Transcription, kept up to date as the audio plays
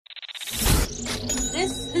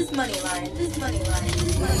This is Moneyline. This is Moneyline.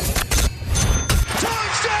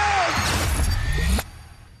 Touchdown!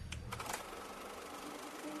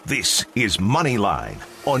 This is Moneyline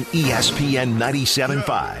on ESPN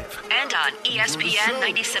 97.5. And on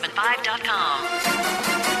ESPN975.com.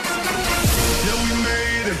 Yeah, we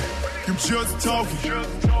made it. You just talking.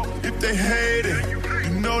 If they hate it, you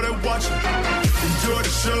know they're watching. Enjoy the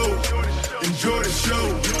show. Enjoy the show.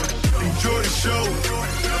 Enjoy the show.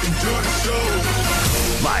 Enjoy the show.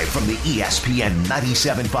 Live from the ESPN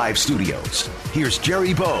 97.5 studios, here's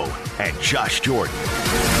Jerry Bow and Josh Jordan.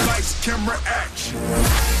 Lights, camera, action.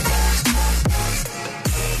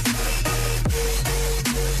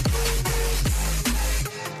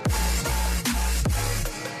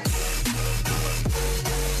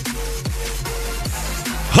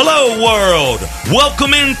 Hello, world.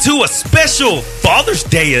 Welcome into a special Father's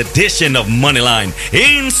Day edition of Moneyline.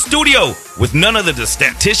 In studio with none other than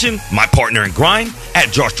Statistician, my partner in grind,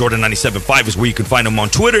 at Josh Jordan 97.5 is where you can find him on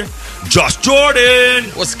Twitter. Josh Jordan.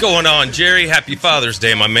 What's going on, Jerry? Happy Father's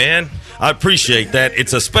Day, my man. I appreciate that.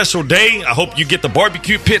 It's a special day. I hope you get the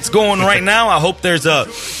barbecue pits going right now. I hope there's a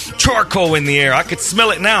charcoal in the air. I could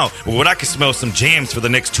smell it now. But I could smell some jams for the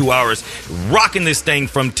next 2 hours. Rocking this thing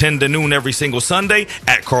from 10 to noon every single Sunday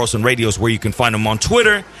at Carlson Radios, where you can find them on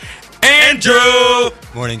Twitter. Andrew!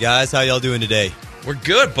 Morning, guys. How y'all doing today? We're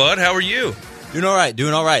good, bud. How are you? Doing all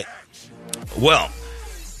right. Well,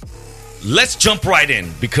 let's jump right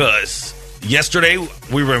in because yesterday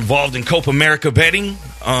we were involved in Copa America betting.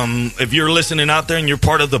 If you're listening out there and you're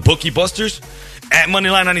part of the Bookie Busters, at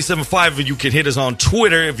Moneyline 97.5, you can hit us on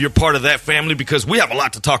Twitter if you're part of that family, because we have a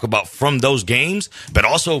lot to talk about from those games, but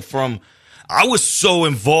also I was so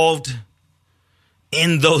involved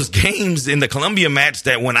in those games in the Colombia match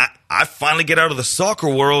that when I finally get out of the soccer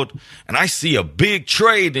world and I see a big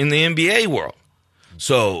trade in the NBA world.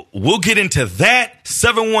 So we'll get into that.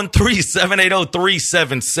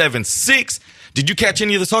 713-780-3776. Did you catch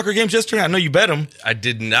any of the soccer games yesterday? I know you bet them. I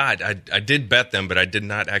did not. I did bet them, but I did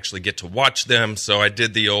not actually get to watch them. So I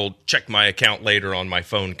did the old check my account later on my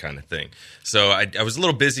phone kind of thing. So I was a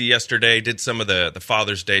little busy yesterday, did some of the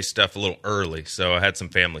Father's Day stuff a little early. So I had some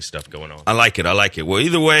family stuff going on. I like it. Well,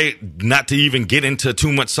 either way, not to even get into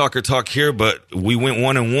too much soccer talk here, but we went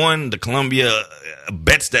 1-1. The Colombia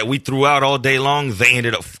bets that we threw out all day long, they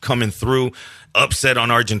ended up coming through. Upset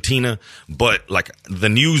on Argentina, but like the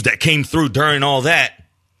news that came through during all that,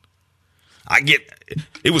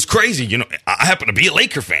 it was crazy. You know, I happen to be a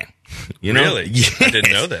Laker fan. You know? Really? Yes. I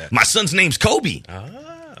didn't know that. My son's name's Kobe.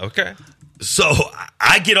 Ah, okay. So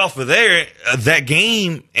I get off of there, that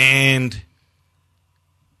game, and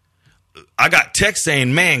I got text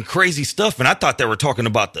saying, "Man, crazy stuff," and I thought they were talking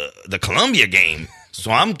about the Colombia game.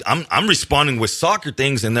 So I'm responding with soccer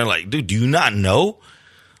things, and they're like, "Dude, do you not know?"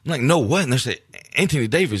 I'm like, "No, what?" And they say, Anthony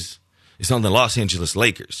Davis is on the Los Angeles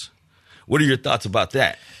Lakers. What are your thoughts about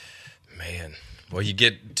that? Man, well, you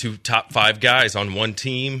get two top 5 guys on one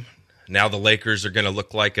team. Now the Lakers are going to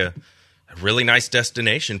look like a really nice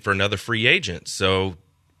destination for another free agent. So,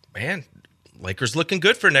 man, Lakers looking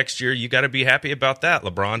good for next year. You got to be happy about that.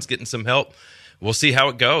 LeBron's getting some help. We'll see how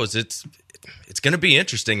it goes. It's going to be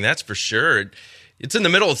interesting, that's for sure. It's in the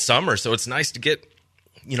middle of summer, so it's nice to get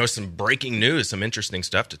some breaking news, some interesting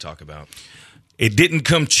stuff to talk about. It didn't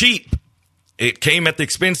come cheap. It came at the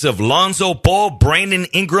expense of Lonzo Ball, Brandon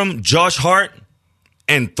Ingram, Josh Hart,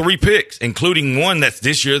 and 3 picks, including one that's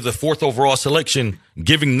this year, the 4th overall selection,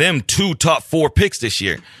 giving them 2 top 4 picks this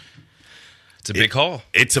year. It's a big haul.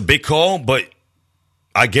 It's a big call, but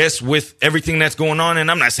I guess with everything that's going on,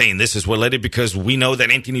 and I'm not saying this is what led it, because we know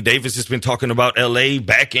that Anthony Davis has been talking about L.A.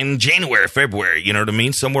 back in January, February, you know what I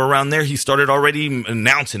mean? Somewhere around there, he started already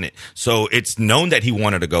announcing it. So it's known that he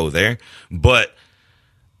wanted to go there. But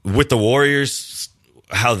with the Warriors,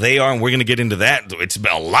 how they are, and we're going to get into that, it's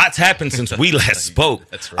been a lot's happened since we last spoke.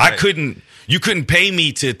 That's right. You couldn't pay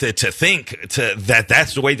me to think that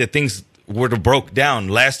that's the way that things would have broke down.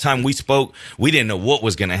 Last time we spoke, we didn't know what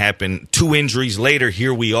was going to happen. 2 injuries later,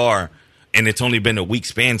 here we are, and it's only been a week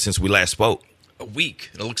span since we last spoke. A week.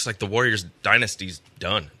 It looks like the Warriors dynasty's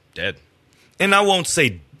done, dead. And I won't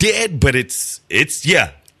say dead, but it's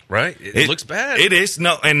yeah. Right? It looks bad. It is.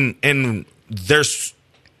 No, and there's,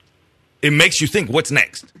 it makes you think, what's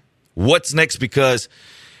next? What's next? Because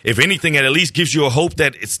if anything, it at least gives you a hope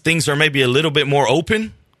that things are maybe a little bit more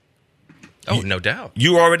open. Oh, no doubt.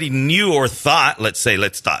 You already knew or thought, it's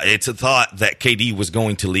a thought that KD was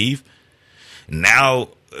going to leave. Now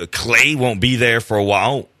Clay won't be there for a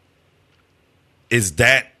while. Is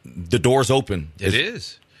that the door's open? It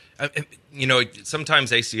is.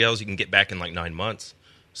 Sometimes ACLs you can get back in like 9 months.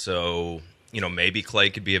 So maybe Clay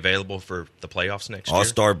could be available for the playoffs next year.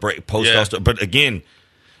 All-Star break, post-All-Star. But again,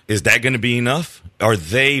 is that going to be enough? Or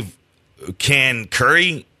can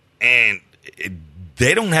Curry, and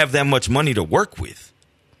they don't have that much money to work with.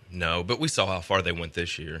 No, but we saw how far they went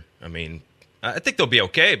this year. I mean, I think they'll be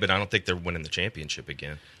okay, but I don't think they're winning the championship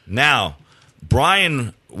again. Now,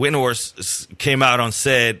 Brian Windhorst came out and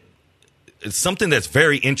said something that's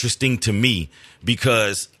very interesting to me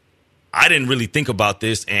because I didn't really think about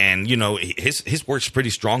this, and, his work's pretty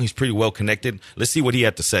strong. He's pretty well connected. Let's see what he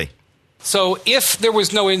had to say. So if there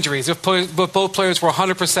was no injuries, if both players were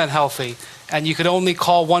 100% healthy, and you could only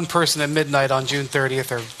call one person at midnight on June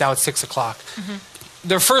 30th, or now it's 6 o'clock,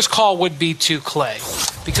 their first call would be to Clay,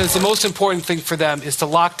 because the most important thing for them is to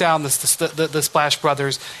lock down the Splash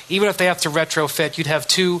Brothers. Even if they have to retrofit, you'd have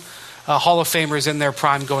two Hall of Famers in their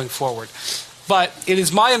prime going forward. But it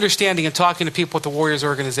is my understanding in talking to people with the Warriors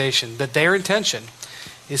organization that their intention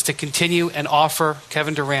is to continue and offer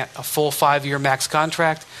Kevin Durant a full 5-year max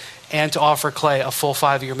contract and to offer Clay a full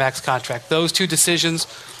 5-year max contract. Those two decisions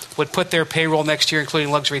would put their payroll next year,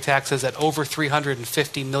 including luxury taxes, at over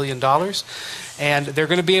 $350 million. And they're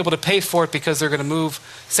going to be able to pay for it because they're going to move,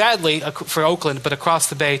 sadly, for Oakland, but across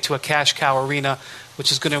the bay to a cash cow arena,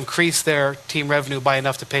 which is going to increase their team revenue by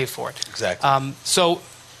enough to pay for it. Exactly. So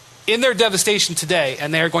in their devastation today,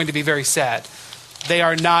 and they are going to be very sad, they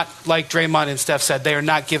are not, like Draymond and Steph said, they are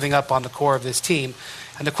not giving up on the core of this team.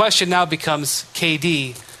 And the question now becomes,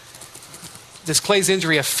 KD, does Clay's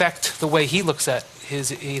injury affect the way he looks at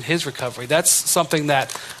his recovery? That's something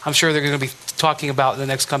that I'm sure they're going to be talking about in the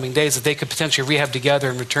next coming days, that they could potentially rehab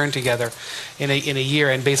together and return together in a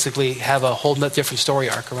year and basically have a whole different story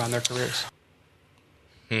arc around their careers.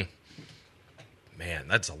 Man,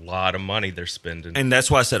 that's a lot of money they're spending. And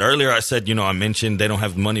that's why I said earlier, I mentioned they don't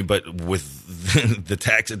have money, but with the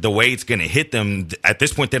tax, the way it's going to hit them, at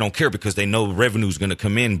this point they don't care because they know revenue is going to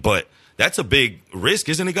come in. But that's a big risk,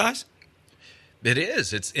 isn't it, guys? It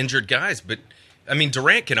is. It's injured guys, but I mean,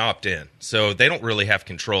 Durant can opt in, so they don't really have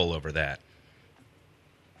control over that.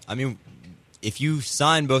 I mean, if you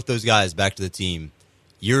sign both those guys back to the team,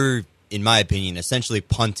 you're, in my opinion, essentially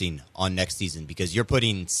punting on next season because you're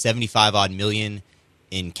putting $75-odd million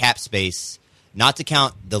in cap space, not to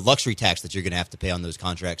count the luxury tax that you're going to have to pay on those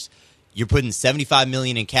contracts. You're putting $75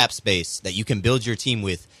 million in cap space that you can build your team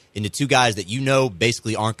with into two guys that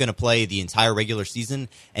basically aren't going to play the entire regular season,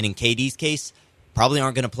 and in KD's case, probably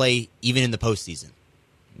aren't going to play even in the postseason.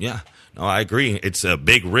 Yeah, no, I agree. It's a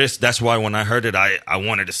big risk. That's why when I heard it, I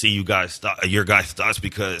wanted to see your guys' thoughts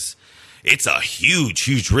because it's a huge,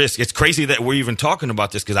 huge risk. It's crazy that we're even talking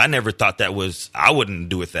about this because I never thought I wouldn't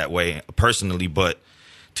do it that way personally, but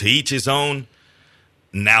to each his own.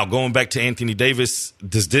 Now, going back to Anthony Davis,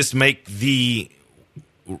 does this make the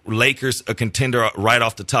Lakers a contender right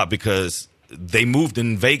off the top? Because they moved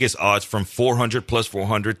in Vegas odds from 400 plus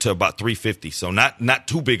 400 to about 350. So not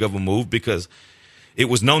too big of a move because it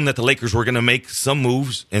was known that the Lakers were going to make some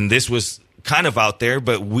moves, and this was kind of out there,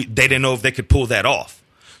 but they didn't know if they could pull that off.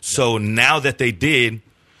 So now that they did,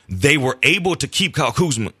 they were able to keep Kyle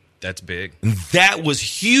Kuzma. That's big. That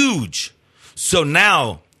was huge. So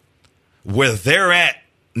now where they're at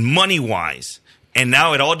money-wise, and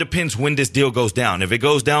now it all depends when this deal goes down. If it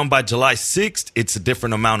goes down by July 6th, it's a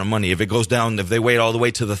different amount of money. If they wait all the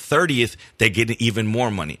way to the 30th, they get even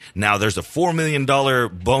more money. Now, there's a $4 million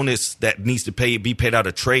bonus that needs to be paid out,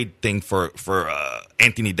 a trade thing for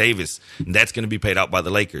Anthony Davis. And that's going to be paid out by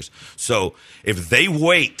the Lakers. So if they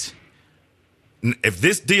wait, if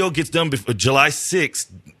this deal gets done before July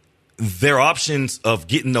 6th, their options of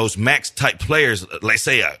getting those max-type players, let's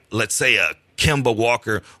say a Kemba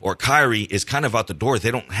Walker or Kyrie, is kind of out the door.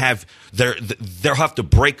 They don't have they'll have to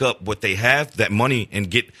break up what they have, that money, and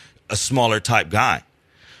get a smaller type guy.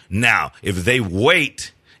 Now, if they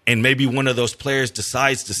wait and maybe one of those players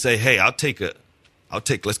decides to say, "Hey, I'll take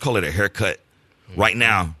let's call it a haircut right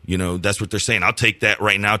now." That's what they're saying. I'll take that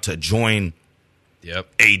right now to join AD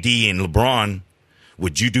and LeBron.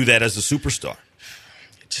 Would you do that as a superstar?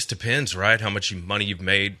 It just depends, right? How much money you've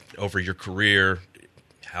made over your career,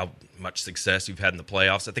 how much success you've had in the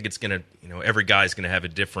playoffs. I think it's going to, every guy's going to have a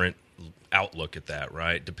different outlook at that,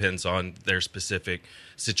 right? Depends on their specific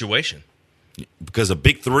situation. Because a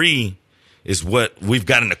big three is what we've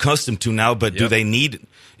gotten accustomed to now, but do they need,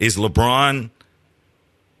 is LeBron,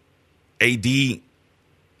 AD,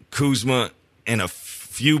 Kuzma, and a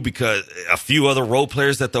few other role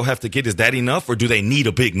players that they'll have to get, is that enough, or do they need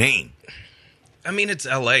a big name? I mean, it's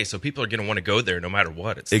LA, so people are going to want to go there no matter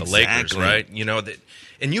what. It's the Lakers, right?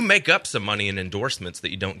 And you make up some money in endorsements that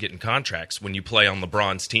you don't get in contracts when you play on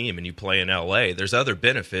LeBron's team and you play in LA. There's other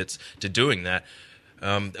benefits to doing that.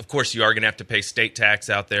 Of course, you are going to have to pay state tax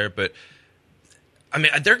out there, but I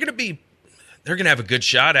mean, they're going to have a good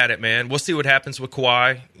shot at it, man. We'll see what happens with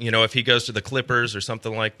Kawhi. If he goes to the Clippers or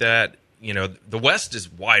something like that. The West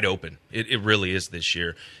is wide open. It really is this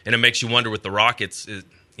year, and it makes you wonder with the Rockets.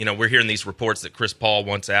 We're hearing these reports that Chris Paul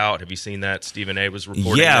wants out. Have you seen that? Stephen A. was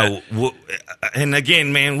reporting that. Well, and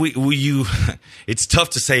again, man, it's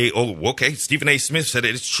tough to say, oh, okay, Stephen A. Smith said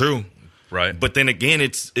it. It's true. Right. But then again,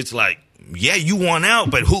 it's like, yeah, you want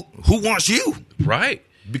out, but who wants you? Right.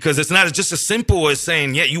 Because it's not just as simple as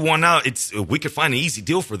saying, yeah, you want out. We could find an easy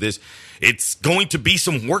deal for this. It's going to be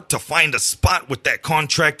some work to find a spot with that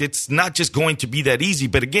contract. It's not just going to be that easy.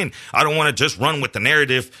 But again, I don't want to just run with the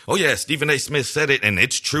narrative. Oh, yeah, Stephen A. Smith said it, and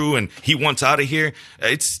it's true, and he wants out of here.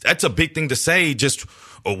 That's a big thing to say, just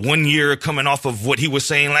 1 year coming off of what he was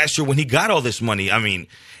saying last year when he got all this money. I mean,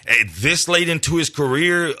 this late into his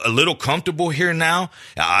career, a little comfortable here now.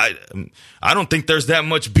 I don't think there's that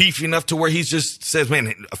much beef enough to where he just says,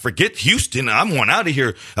 man, forget Houston. I'm one out of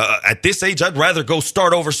here. At this age, I'd rather go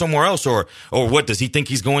start over somewhere else. Or what, does he think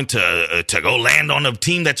he's going to go land on a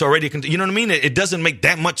team that's already, you know what I mean? It doesn't make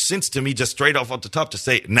that much sense to me just straight off the top to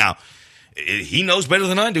say, now, he knows better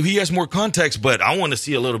than I do. He has more context, but I want to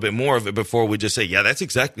see a little bit more of it before we just say, yeah, that's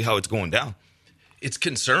exactly how it's going down. It's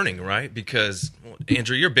concerning, right? Because,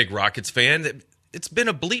 Andrew, you're a big Rockets fan. It's been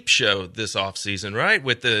a bleep show this offseason, right?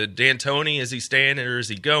 With the D'Antoni, is he staying or is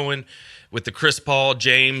he going? With the Chris Paul,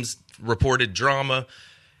 James reported drama.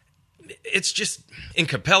 It's just, and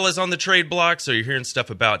Capella's on the trade block, so you're hearing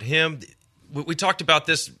stuff about him. We talked about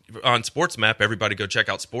this on SportsMap. Everybody go check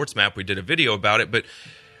out SportsMap. We did a video about it. But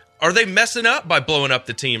are they messing up by blowing up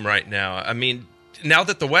the team right now? I mean, now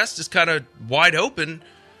that the West is kind of wide open,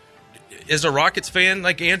 as a Rockets fan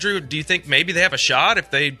like Andrew, do you think maybe they have a shot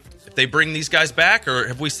if they bring these guys back, or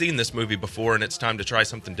have we seen this movie before and it's time to try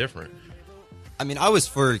something different? I mean, I was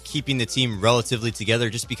for keeping the team relatively together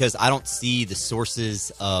just because I don't see the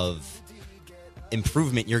sources of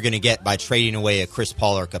improvement you're going to get by trading away a Chris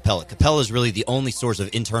Paul or Capella. Capella is really the only source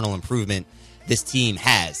of internal improvement this team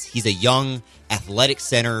has. He's a young, athletic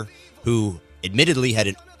center who admittedly had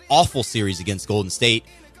an awful series against Golden State,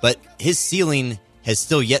 but his ceiling has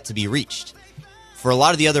still yet to be reached. For a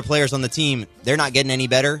lot of the other players on the team, they're not getting any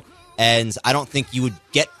better, and I don't think you would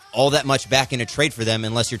get all that much back in a trade for them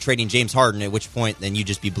unless you're trading James Harden, at which point then you'd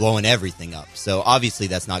just be blowing everything up. So obviously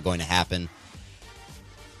that's not going to happen.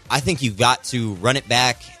 I think you've got to run it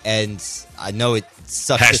back, and I know it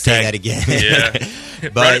sucks to say that again. Yeah.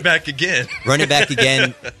 But run it back again. Run it back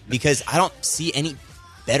again, because I don't see any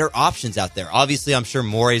better options out there. Obviously, I'm sure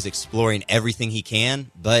Morey is exploring everything he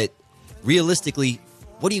can, but realistically,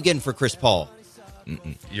 what are you getting for Chris Paul?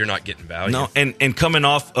 You're not getting value. No, and coming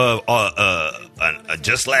off of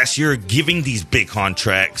just last year, giving these big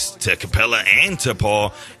contracts to Capella and to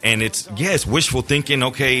Paul, and it's wishful thinking.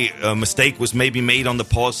 Okay, a mistake was maybe made on the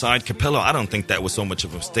Paul side. Capella, I don't think that was so much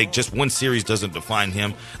of a mistake. Just one series doesn't define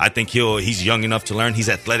him. I think he's young enough to learn. He's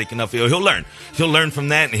athletic enough. He'll learn. He'll learn from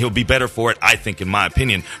that, and he'll be better for it, I think, in my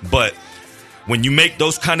opinion. But when you make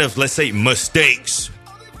those kind of, let's say, mistakes,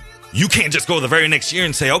 you can't just go the very next year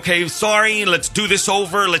and say, okay, sorry, let's do this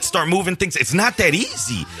over. Let's start moving things. It's not that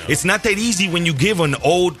easy. No. It's not that easy when you give an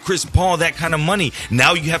old Chris Paul that kind of money.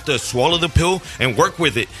 Now you have to swallow the pill and work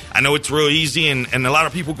with it. I know it's real easy, and a lot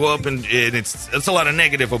of people go up and it's a lot of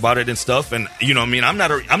negative about it and stuff. And, you know what I mean? I'm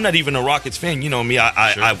not even a Rockets fan. You know me.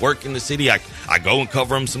 I work in the city. I go and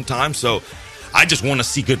cover them sometimes. So I just want to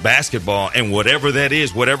see good basketball, and whatever that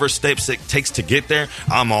is, whatever steps it takes to get there,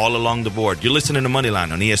 I'm all along the board. You're listening to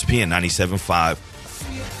Moneyline on ESPN 97.5.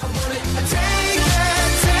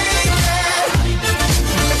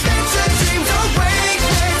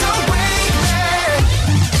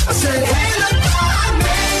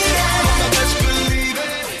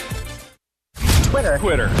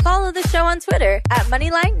 Twitter. Follow the show on Twitter at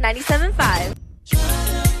Moneyline975.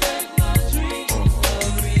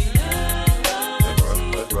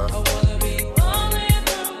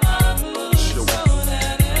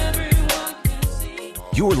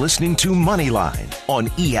 You're listening to Moneyline on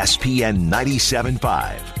ESPN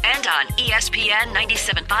 97.5. And on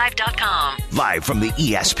ESPN975.com. Live from the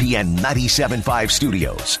ESPN 97.5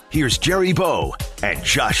 studios, here's Jerry Bow and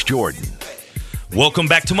Josh Jordan. Welcome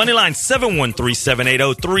back to Moneyline,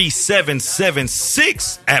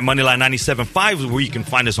 713-780-3776 at Moneyline 97.5, where you can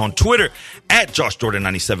find us on Twitter at Josh Jordan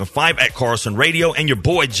 97.5, at Carlson Radio, and your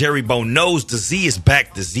boy Jerry Bow knows the Z is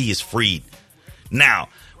back, the Z is freed. Now,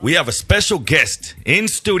 we have a special guest in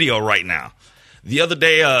studio right now. The other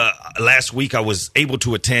day, last week, I was able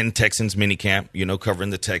to attend Texans minicamp, covering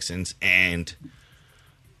the Texans. And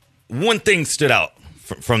one thing stood out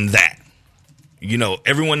from that. you know,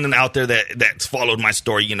 everyone out there that's followed my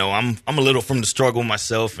story, you know, I'm a little from the struggle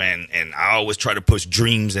myself, and I always try to push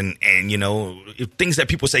dreams and you know, things that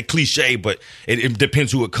people say cliche, but it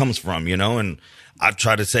depends who it comes from, you know. And I've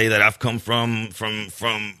tried to say that I've come from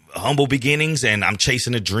humble beginnings, and I'm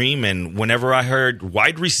chasing a dream. And whenever I heard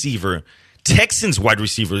Texans wide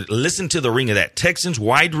receiver, listen to the ring of that, Texans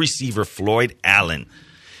wide receiver Floyd Allen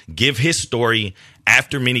give his story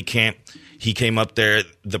after minicamp. He came up there.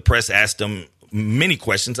 The press asked him many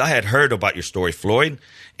questions. I had heard about your story, Floyd,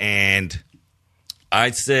 and I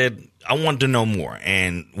said I wanted to know more.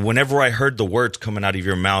 And whenever I heard the words coming out of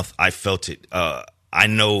your mouth, I felt it. I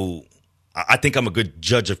think I'm a good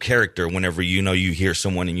judge of character whenever, you know, you hear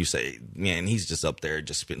someone and you say, man, he's just up there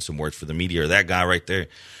just spitting some words for the media, or that guy right there.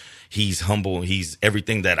 He's humble. He's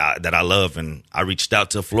everything that I love. And I reached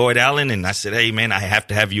out to Floyd Allen and I said, hey, man, I have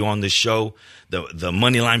to have you on this show. The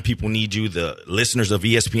Moneyline people need you, the listeners of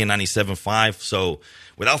ESPN 97.5. So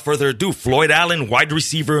without further ado, Floyd Allen, wide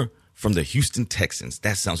receiver from the Houston Texans.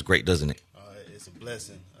 That sounds great, doesn't it? It's a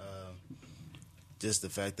blessing. Just the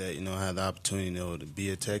fact that, you know, I had the opportunity, you know, to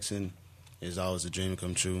be a Texan is always a dream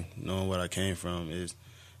come true. Knowing what I came from is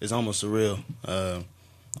almost surreal.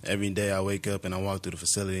 Every day I wake up and I walk through the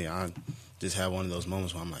facility, I just have one of those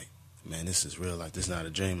moments where I'm like, man, this is real. Like, this is not a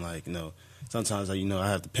dream. Like, you know, sometimes, like, you know, I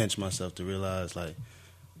have to pinch myself to realize, like,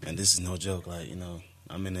 man, this is no joke. Like, you know,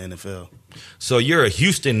 I'm in the NFL. So you're a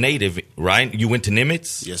Houston native, right? You went to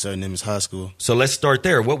Nimitz? Yes, sir, Nimitz High School. So let's start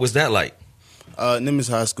there. What was that like? Nimitz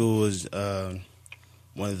High School was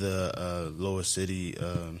one of the lower city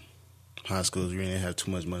high schools. We didn't have too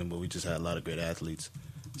much money, but we just had a lot of great athletes.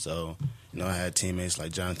 So, you know, I had teammates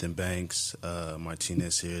like Jonathan Banks,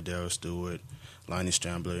 Martinez here, Darryl Stewart, Lonnie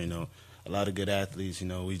Strambler, you know, a lot of good athletes. You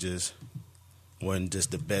know, we just weren't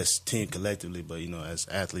just the best team collectively, but, you know, as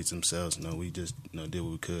athletes themselves, you know, we just, you know, did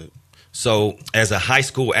what we could. So as a high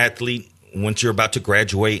school athlete, once you're about to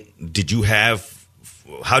graduate,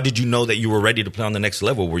 how did you know that you were ready to play on the next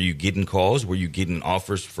level? Were you getting calls? Were you getting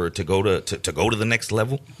offers to go to the next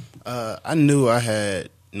level? I knew I had,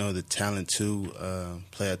 you know, the talent to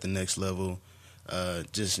play at the next level.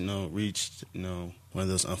 Just, you know, reached, you know, one of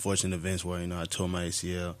those unfortunate events where, you know, I tore my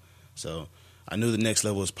ACL. So I knew the next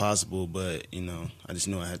level was possible, but, you know, I just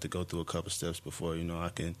knew I had to go through a couple steps before, you know, I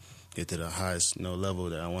can get to the highest, you know, level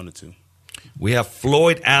that I wanted to. We have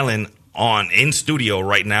Floyd Allen in studio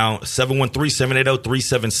right now,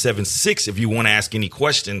 713-780-3776 if you want to ask any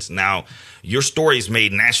questions. Now, your story's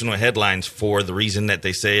made national headlines for the reason that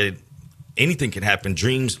they said anything can happen.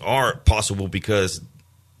 Dreams are possible because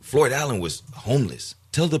Floyd Allen was homeless.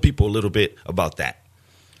 Tell the people a little bit about that.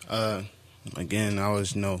 Again, I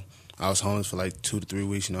was homeless for like 2 to 3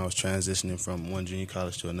 weeks. You know, I was transitioning from one junior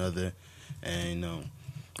college to another. And, you know,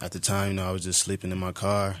 at the time, you know, I was just sleeping in my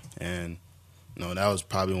car. And, you know, that was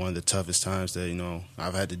probably one of the toughest times that, you know,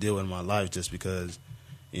 I've had to deal with in my life, just because,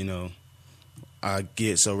 you know, I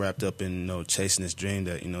get so wrapped up in, you know, chasing this dream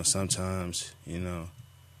that, you know, sometimes, you know,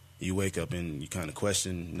 you wake up and you kind of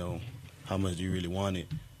question, you know, how much do you really want it?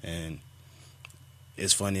 And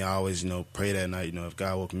it's funny, I always, you know, pray that night, you know, if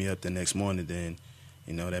God woke me up the next morning, then,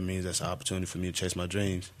 you know, that means that's an opportunity for me to chase my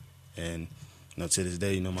dreams. And, you know, to this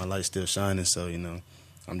day, you know, my light's still shining. So, you know,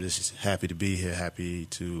 I'm just happy to be here, happy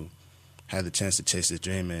to have the chance to chase this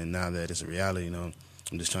dream. And now that it's a reality, you know,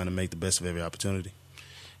 I'm just trying to make the best of every opportunity.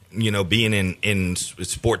 You know, being in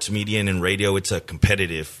sports media and in radio, it's a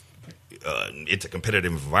competitive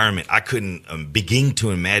environment. I couldn't begin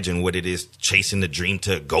to imagine what it is chasing the dream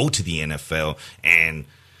to go to the NFL. And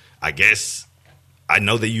I guess I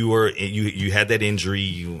know that you had that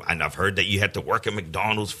injury. And I've heard that you had to work at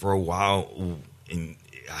McDonald's for a while. And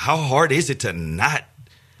how hard is it to not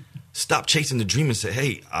stop chasing the dream and say,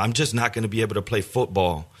 hey, I'm just not going to be able to play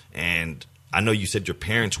football? And I know you said your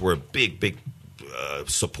parents were a big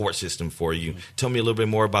support system for you. Tell me a little bit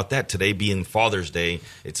more about that. Today being Father's Day,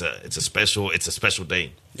 it's a special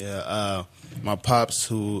day. Yeah, my pops,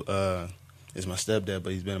 who is my stepdad,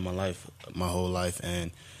 but he's been in my life my whole life,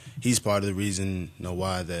 and he's part of the reason, you know,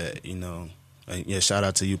 why that, you know, yeah, shout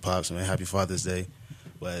out to you, Pops, man, happy Father's Day.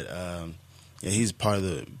 But yeah, he's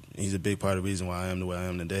a big part of the reason why I am the way I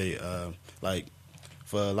am today. Like,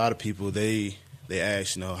 for a lot of people, they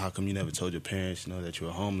ask, you know, how come you never told your parents, you know, that you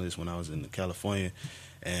were homeless when I was in California?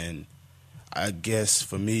 And I guess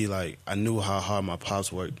for me, like, I knew how hard my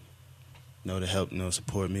pops worked, you know, to help, you know,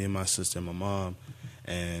 support me and my sister and my mom.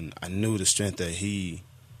 And I knew the strength that he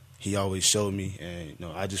always showed me. And, you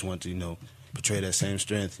know, I just wanted to, you know, portray that same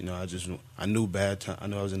strength. You know, I knew I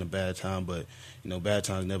knew I was in a bad time, but, you know, bad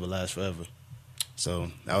times never last forever.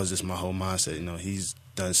 So that was just my whole mindset. You know, he's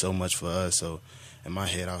done so much for us. So in my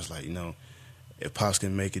head, I was like, you know, if Pops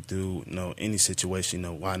can make it through, any situation,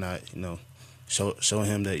 why not, show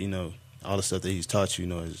him that, all the stuff that he's taught you,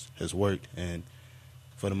 has worked. And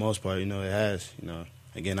for the most part, it has,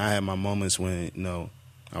 Again, I had my moments when,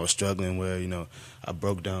 I was struggling where, I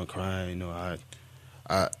broke down crying,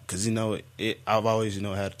 because, I've always,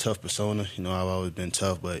 had a tough persona. I've always been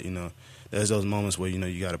tough, but, there's those moments where,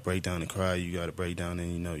 you got to break down and cry. You got to break down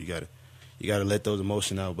and, you got to let those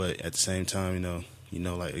emotions out. But at the same time,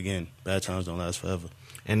 like, again, bad times don't last forever.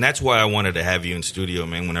 And that's why I wanted to have you in studio,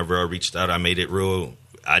 man. Whenever I reached out, I made it real.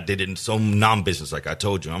 I did it in some non-business, like I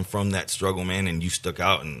told you. I'm from that struggle, man, and you stuck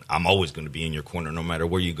out, and I'm always going to be in your corner no matter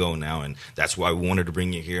where you go now. And that's why we wanted to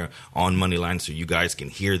bring you here on Moneyline so you guys can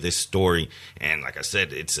hear this story. And like I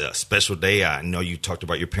said, it's a special day. I know you talked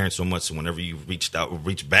about your parents so much, so whenever you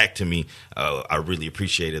reached back to me, I really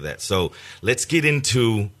appreciated that. So let's get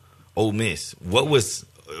into Ole Miss. What was...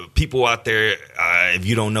 people out there, if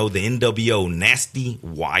you don't know, the NWO, Nasty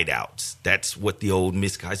Wideouts. That's what the Ole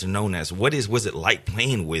Miss guys are known as. Was it like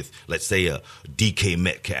playing with, let's say, a DK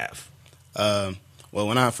Metcalf? Well,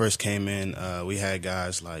 when I first came in, we had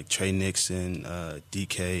guys like Trey Nixon,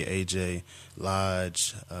 DK, AJ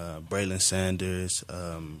Lodge, Braylon Sanders,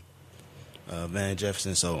 Van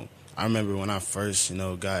Jefferson. So I remember when I first,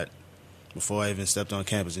 before I even stepped on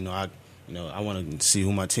campus, I want to see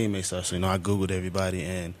who my teammates are. So, I Googled everybody,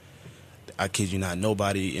 and I kid you not,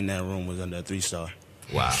 nobody in that room was under a 3-star.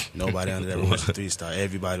 Wow. Nobody under that room was a 3-star.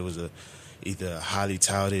 Everybody was either highly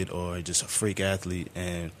touted or just a freak athlete.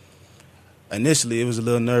 And initially, it was a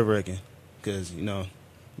little nerve-wracking because,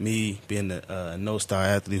 me being a no-star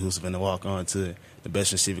athlete who's going to walk on to the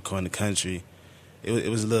best receiver corps in the country, it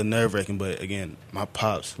was a little nerve-wracking. But, again, my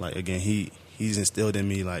pops, he's instilled in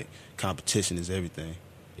me, competition is everything.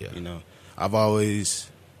 Yeah. I've always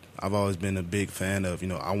been a big fan of,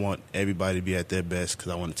 I want everybody to be at their best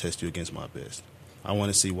because I want to test you against my best. I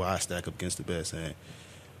want to see why I stack up against the best. And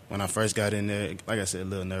when I first got in there, like I said, a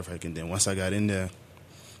little nerve-wracking. Then once I got in there,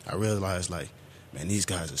 I realized, man, these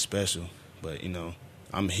guys are special. But,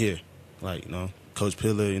 I'm here. Coach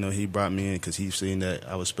Pillar, he brought me in because he's seen that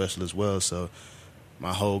I was special as well. So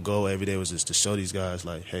my whole goal every day was just to show these guys,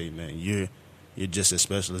 hey, man, you're just as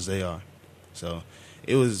special as they are. So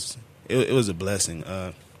it was a blessing.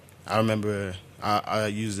 I remember I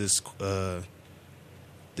use this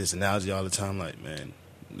analogy all the time. Man,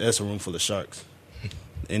 that's a room full of sharks.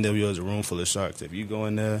 NWO is a room full of sharks. If you go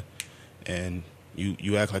in there and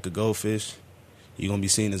you act like a goldfish, you're gonna be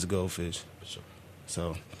seen as a goldfish. Sure.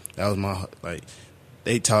 So that was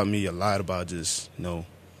they taught me a lot about just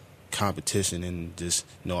competition and just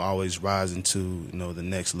always rising to the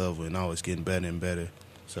next level and always getting better and better.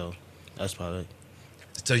 So that's probably.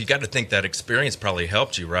 So you got to think that experience probably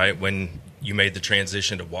helped you, right? When you made the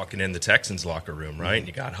transition to walking in the Texans locker room, right? And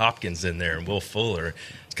you got Hopkins in there and Will Fuller.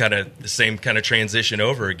 It's kind of the same kind of transition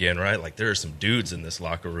over again, right? There are some dudes in this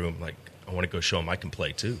locker room. I want to go show them I can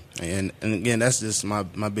play too. And again, that's just my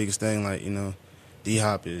biggest thing.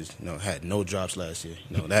 D-Hop had no drops last year.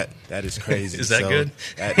 That is crazy. Is that good?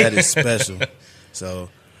 That is special. So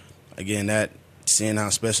again, seeing how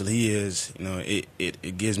special he is,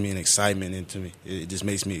 it gives me an excitement into me. It just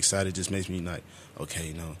makes me excited. It just makes me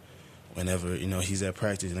okay, whenever he's at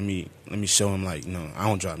practice, let me show him I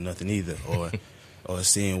don't drop nothing either. Or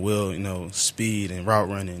seeing Will, speed and route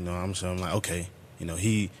running, I'm showing him okay,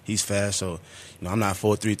 he's fast. So I'm not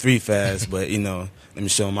 4.33 fast, but let me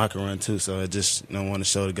show him I can run too. So I just want to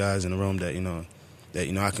show the guys in the room that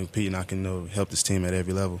I can compete and I can help this team at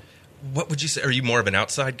every level. What would you say? Are you more of an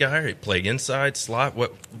outside guy, or you play inside, slot?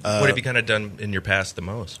 What have you kind of done in your past the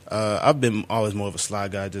most? I've been always more of a slot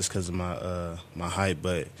guy just because of my height.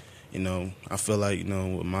 But, I feel like,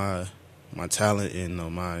 with my talent and,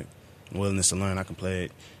 my willingness to learn, I can play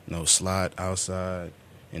it, slot, outside,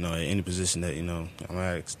 at any position that, I'm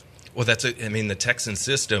asked. Well, the Texan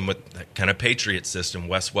system with that kind of Patriot system,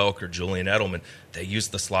 Wes Welker, Julian Edelman, they use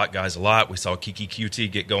the slot guys a lot. We saw Kiki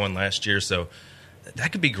QT get going last year, so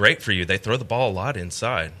that could be great for you. They throw the ball a lot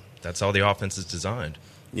inside. That's how the offense is designed.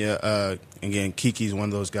 Yeah, again, Kiki's one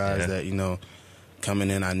of those guys that,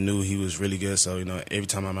 coming in, I knew he was really good. So, every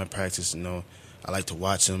time I'm at practice, I like to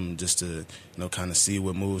watch him just to, kind of see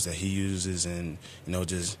what moves that he uses. And,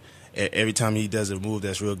 just every time he does a move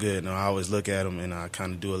that's real good, I always look at him and I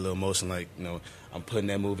kind of do a little motion I'm putting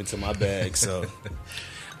that move into my bag. So,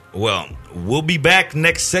 Well, we'll be back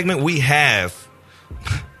next segment. We have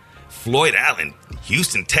Floyd Allen,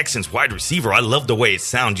 Houston Texans wide receiver. I love the way it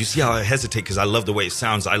sounds. You see how I hesitate because I love the way it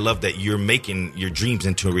sounds. I love that you're making your dreams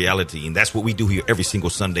into a reality, and that's what we do here every single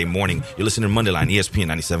Sunday morning. You're listening to Monday Line, ESPN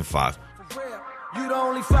 97.5. You the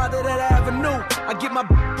only father that I ever knew. I get my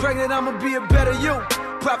pregnant, I'ma be a better you.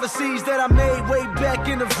 Prophecies that I made way back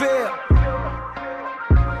in the veil.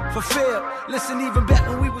 Fulfilled. Listen, even back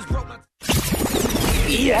when we was broke.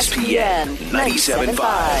 ESPN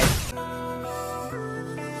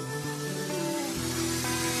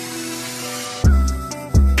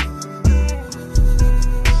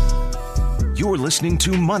You're listening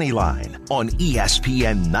to Moneyline on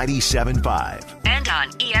ESPN 97.5. And on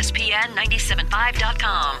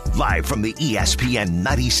ESPN975.com. Live from the ESPN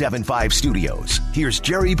 97.5 studios, here's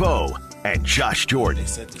Jerry Bow and Josh Jordan.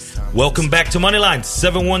 Welcome back to Moneyline,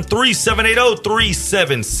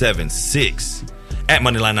 713-780-3776. At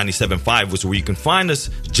Moneyline 97.5 was where you can find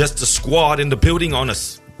us. Just a squad in the building on a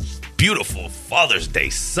beautiful Father's Day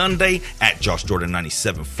Sunday. At Josh Jordan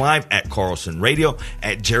 97.5, at Carlson Radio,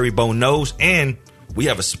 at Jerry Bow Knows, and we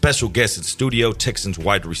have a special guest in studio, Texans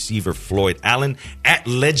wide receiver Floyd Allen. At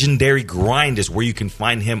Legendary Grind is where you can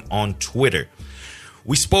find him on Twitter.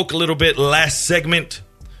 We spoke a little bit last segment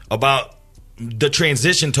about the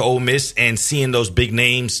transition to Ole Miss and seeing those big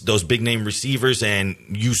names, those big name receivers, and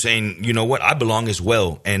you saying, you know what, I belong as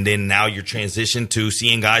well. And then now you're transitioned to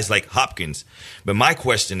seeing guys like Hopkins. But my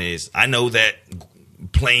question is, I know that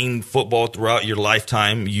playing football throughout your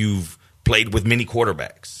lifetime, you've played with many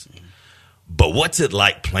quarterbacks. But what's it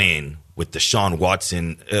like playing with Deshaun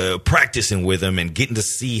Watson, practicing with him and getting to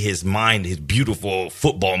see his mind, his beautiful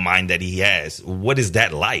football mind that he has? What is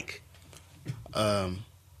that like?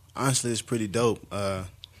 Honestly, it's pretty dope to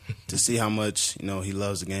see how much he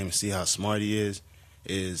loves the game and see how smart he is.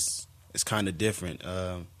 It's kind of different.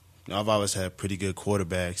 I've always had pretty good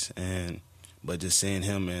quarterbacks, but just seeing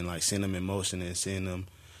him and seeing him in motion and seeing him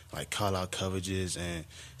call out coverages and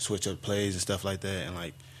switch up plays and stuff like that,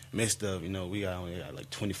 and mixed up. We only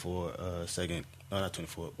got 24 second. No, not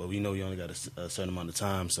 24, but we know we only got a certain amount of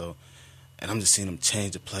time. So, and I'm just seeing him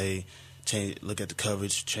change the play. Look at the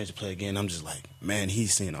coverage, change the play again. I'm just like, man,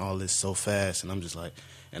 he's seeing all this so fast, and I'm just like,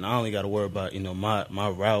 and I only got to worry about my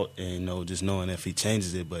route and just knowing if he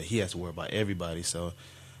changes it, but he has to worry about everybody. So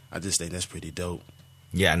I just think that's pretty dope.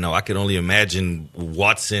 Yeah, no, I can only imagine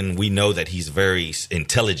Watson. We know that he's very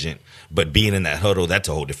intelligent, but being in that huddle, that's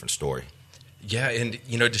a whole different story. Yeah, and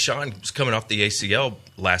Deshaun was coming off the ACL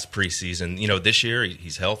last preseason. This year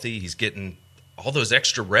he's healthy. He's getting all those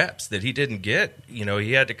extra reps that he didn't get.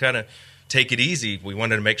 He had to kind of take it easy. We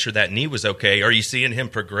wanted to make sure that knee was okay. Are you seeing him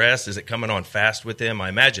progress? Is it coming on fast with him? I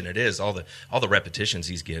imagine it is. All the repetitions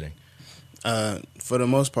he's getting. For the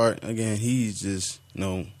most part, again, he's just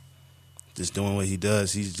just doing what he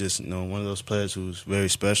does. He's just one of those players who's very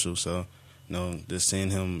special. So just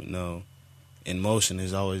seeing him in motion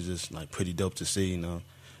is always just pretty dope to see.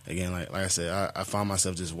 Again, like I said, I find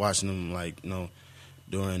myself just watching him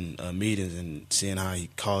during meetings and seeing how he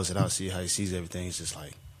calls it out, see how he sees everything. It's just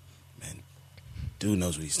man, dude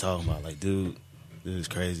knows what he's talking about. Dude is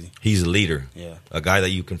crazy. He's a leader. Yeah, a guy that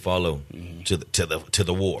you can follow to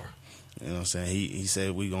the war. You know what I'm saying? He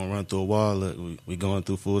said we gonna run through a wall. Look, we going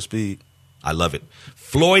through full speed. I love it.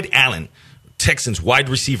 Floyd Allen, Texans wide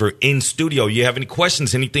receiver in studio. You have any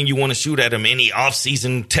questions? Anything you want to shoot at him? Any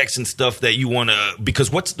offseason Texan stuff that you want to?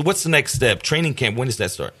 Because what's the next step? Training camp. When does that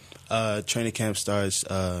start? Training camp starts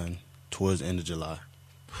towards the end of July.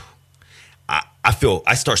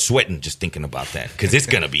 I start sweating just thinking about that because it's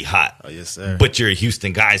gonna be hot. Oh yes, sir. But you're a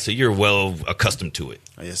Houston guy, so you're well accustomed to it.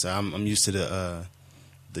 Oh yes, sir. I'm used to the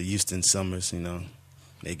Houston summers.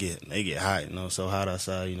 They get hot. So hot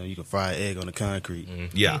outside. You can fry an egg on the concrete.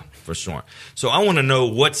 Yeah, for sure. So I want to know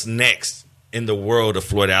what's next in the world of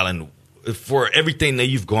Floyd Allen for everything that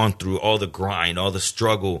you've gone through, all the grind, all the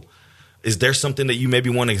struggle. Is there something that you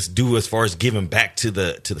maybe want to do as far as giving back to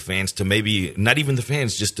the fans, to maybe not even the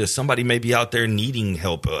fans, just to somebody maybe out there needing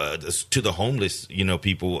help, to the homeless,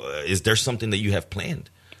 people? Is there something that you have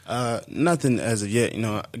planned? Nothing as of yet.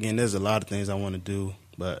 Again, there's a lot of things I want to do,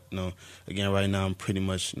 but again, right now I'm pretty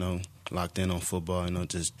much locked in on football.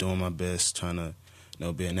 Just doing my best, trying to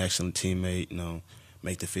be an excellent teammate.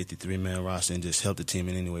 Make the 53-man roster and just help the team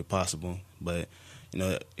in any way possible. But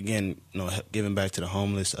again, giving back to the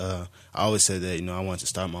homeless. I always said that I wanted to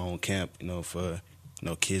start my own camp. For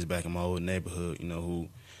kids back in my old neighborhood. Who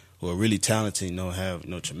are really talented. Have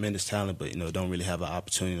tremendous talent, but don't really have an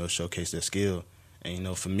opportunity to showcase their skill.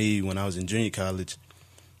 And for me, when I was in junior college,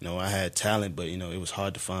 I had talent, but it was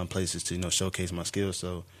hard to find places to showcase my skills.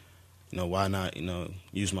 So why not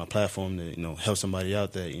use my platform to help somebody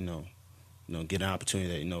out that get an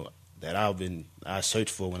opportunity that that I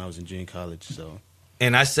searched for when I was in junior college. So.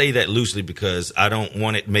 And I say that loosely because I don't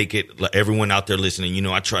want to make it like everyone out there listening. You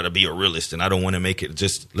know, I try to be a realist, and I don't want to make it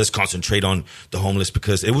just let's concentrate on the homeless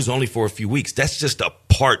because it was only for a few weeks. That's just a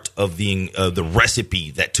part of the recipe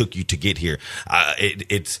that took you to get here.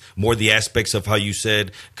 It's more the aspects of how you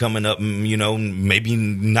said coming up. You know, maybe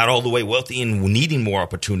not all the way wealthy and needing more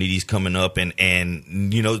opportunities coming up,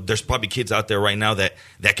 and you know, there's probably kids out there right now that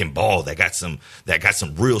can ball, that got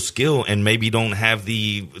some real skill, and maybe don't have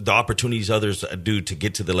the opportunities others do to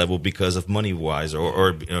get to the level because of money wise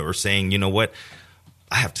or saying, you know what,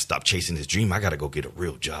 I have to stop chasing this dream. I got to go get a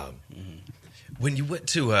real job. When you went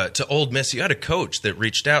to Ole Miss, you had a coach that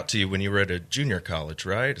reached out to you when you were at a junior college,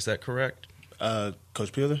 right? Is that correct?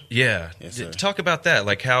 Coach Peeler? Yeah. Yes, sir. Talk about that,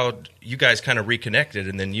 like how you guys kind of reconnected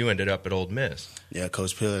and then you ended up at Ole Miss. Yeah,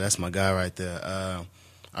 Coach Peeler, that's my guy right there.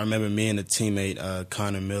 I remember me and a teammate,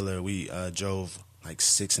 Connor Miller, we drove like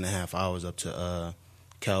 6.5 hours up to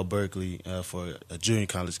Cal Berkeley for a junior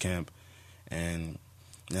college camp, and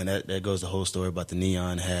that goes the whole story about the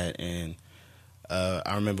neon hat. And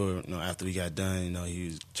I remember, after we got done, he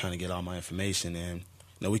was trying to get all my information, and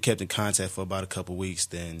we kept in contact for about a couple weeks.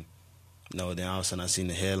 Then, then all of a sudden I seen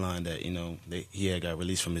the headline that he had got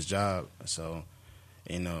released from his job. So,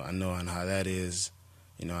 I know on how that is.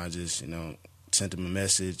 I just sent him a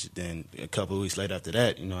message. Then a couple of weeks later after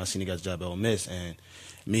that, I seen he got a job at Ole Miss, and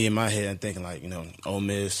me in my head, I'm thinking like, Ole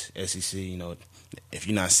Miss, SEC, if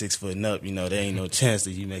you're not 6 foot and up, there ain't no chance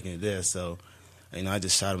that you making it there. So, I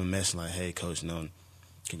just shot him a message like, hey, coach,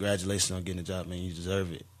 congratulations on getting the job, man. You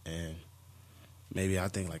deserve it. And maybe I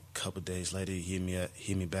think like a couple of days later, he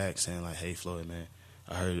hit me back saying like, hey, Floyd, man,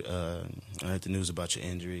 I heard the news about your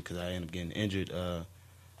injury because I ended up getting injured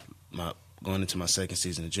going into my second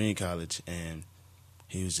season of junior college. And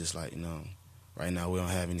he was just like, right now we don't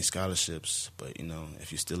have any scholarships, but,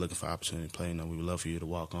 if you're still looking for opportunity to play, we would love for you to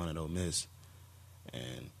walk on at Ole Miss.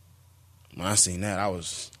 And when I seen that, I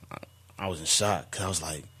was in shock because I was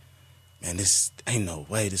like, man, this ain't no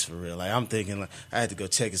way this for real. Like, I'm thinking, like, I had to go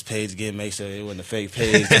check his page again, make sure it wasn't a fake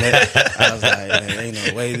page. I was like, man, ain't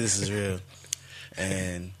no way this is real.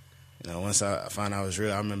 And, once I found out it was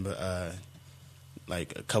real, I remember,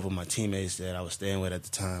 like, a couple of my teammates that I was staying with at the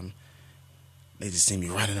time, they just seen me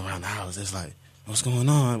running around the house. It's like, what's going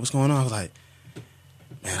on? What's going on? I was like,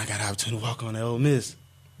 man, I got an opportunity to walk on at Ole Miss.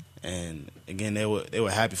 And, again, they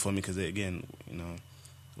were happy for me because, again,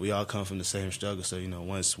 we all come from the same struggle. So,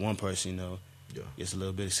 once one person, gets a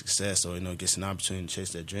little bit of success or, gets an opportunity to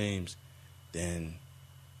chase their dreams, then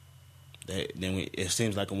it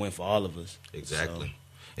seems like a win for all of us. Exactly. So,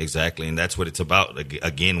 Exactly, and that's what it's about.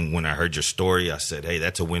 Again, when I heard your story, I said, hey,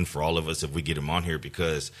 that's a win for all of us if we get him on here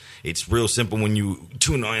because it's real simple when you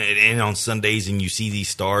tune in on Sundays and you see these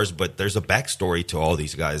stars, but there's a backstory to all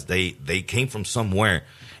these guys. They came from somewhere,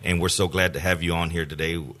 and we're so glad to have you on here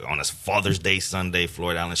today on a Father's Day Sunday.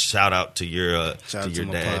 Floyd Allen, shout out to your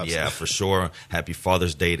dad. Pops. Yeah, for sure. Happy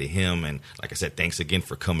Father's Day to him, and like I said, thanks again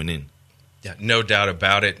for coming in. Yeah, no doubt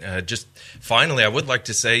about it. Just finally, I would like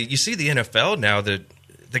to say, you see the NFL now that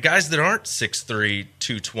the guys that aren't 6'3",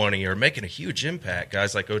 220 are making a huge impact.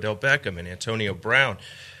 Guys like Odell Beckham and Antonio Brown.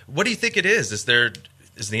 What do you think it is? Is the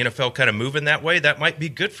NFL kind of moving that way? That might be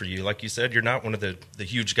good for you. Like you said, you're not one of the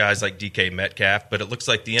huge guys like DK Metcalf, but it looks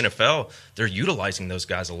like the NFL, they're utilizing those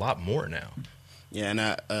guys a lot more now. Yeah,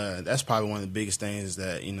 and that's probably one of the biggest things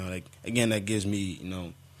that, again, that gives me,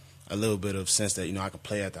 a little bit of sense that, I can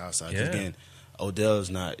play at the outside. Yeah. Again, Odell's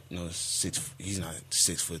not, he's not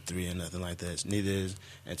 6'3" or nothing like that. Neither is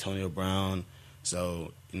Antonio Brown.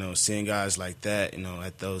 So, seeing guys like that,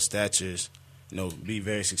 at those statures, be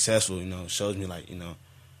very successful, shows me like,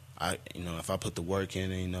 if I put the work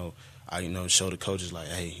in and, I, show the coaches like,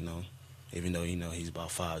 hey, even though, he's about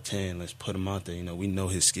 5'10", let's put him out there. We know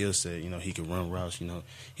his skill set. He can run routes.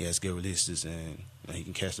 He has good releases and he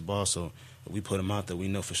can catch the ball. So if we put him out there, we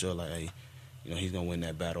know for sure like, hey, he's going to win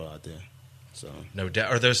that battle out there. So no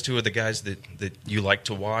doubt. Are those two of the guys that you like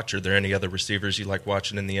to watch? Are there any other receivers you like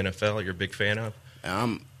watching in the NFL you're a big fan of?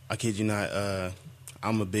 I kid you not,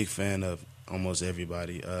 I'm a big fan of almost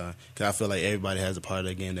everybody because I feel like everybody has a part of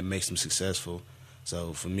their game that makes them successful.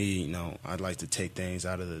 So for me, I'd like to take things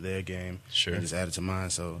out of their game and just add it to mine.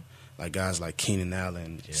 So like guys like Keenan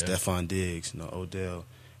Allen, Stephon Diggs, Odell,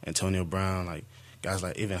 Antonio Brown, like guys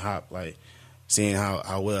like even Hop, like seeing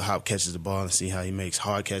how well Hop catches the ball and see how he makes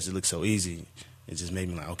hard catches look so easy, it just made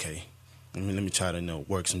me like, okay, let me try to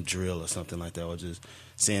work some drill or something like that, or just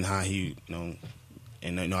seeing how he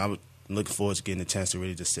and I was looking forward to getting a chance to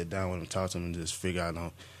really just sit down with him, talk to him, and just figure out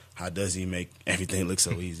how does he make everything look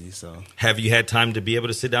so easy. So have you had time to be able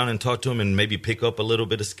to sit down and talk to him and maybe pick up a little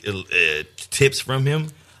bit of tips from him?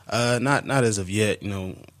 Not as of yet.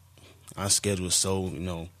 Our schedule is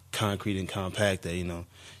so concrete and compact that you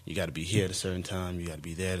got to be here at a certain time, you got to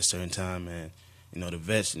be there at a certain time, and the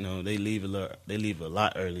vets they leave a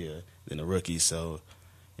lot earlier than the rookies. So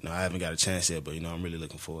I haven't got a chance yet, but I'm really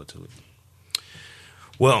looking forward to it.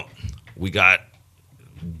 Well, we got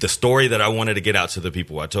the story that I wanted to get out to the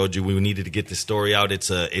people. I told you we needed to get this story out.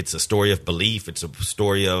 It's a story of belief. It's a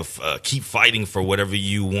story of keep fighting for whatever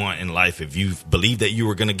you want in life. If you believe that you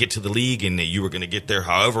were going to get to the league and that you were going to get there,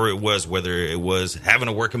 however it was, whether it was having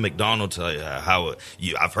to work at McDonald's,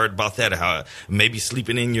 I've heard about that, how maybe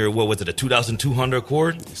sleeping in your, what was it, a 2,200 Honda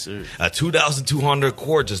Accord? Yes, sir. A 2,200 Honda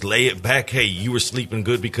Accord, just lay it back. Hey, you were sleeping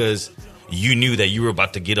good because you knew that you were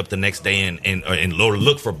about to get up the next day and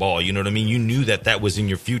look for ball. You know what I mean? You knew that was in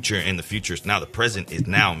your future, and the future is now. The present is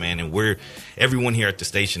now, man. And everyone here at the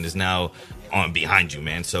station is now on behind you,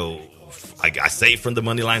 man. So I say from the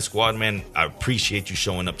Moneyline squad, man, I appreciate you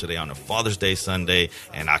showing up today on a Father's Day Sunday,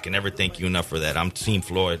 and I can never thank you enough for that. I'm Team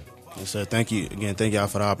Floyd. Yes, sir. Thank you again. Thank y'all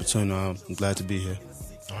for the opportunity. I'm glad to be here.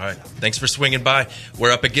 All right. Thanks for swinging by.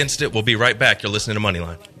 We're up against it. We'll be right back. You're listening to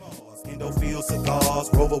Moneyline. Field cigars,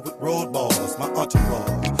 Rover with road balls, my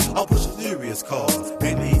entourage. I'll push serious cars,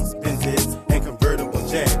 Bentleys, Benzes, and convertible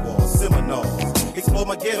Jaguars, Seminars. Explore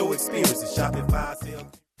my ghetto experiences, shopping 5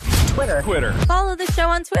 sale. Twitter. Follow the show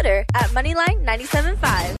on Twitter at Moneyline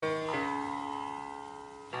 97.5.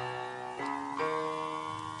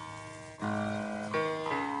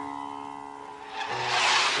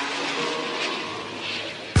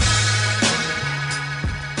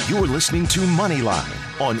 You're listening to Moneyline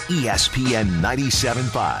on ESPN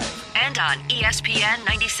 97.5. And on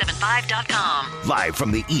ESPN975.com. Live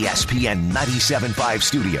from the ESPN 97.5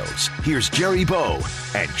 studios, here's Jerry Bow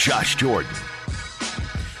and Josh Jordan.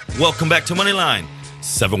 Welcome back to Moneyline.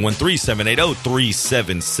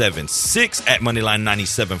 713-780-3776 at Moneyline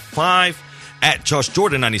 97.5. At Josh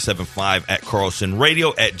Jordan 97.5, at Carlson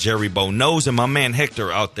Radio, at Jerry Bow Knows, and my man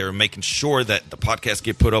Hector out there making sure that the podcast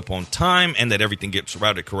get put up on time and that everything gets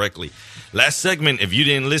routed correctly. Last segment, if you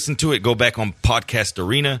didn't listen to it, go back on Podcast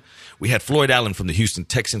Arena. We had Floyd Allen from the Houston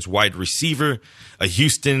Texans, wide receiver, a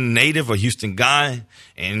Houston native, a Houston guy,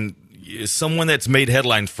 and someone that's made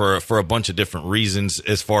headlines for a bunch of different reasons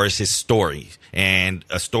as far as his story, and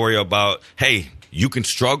a story about, hey, you can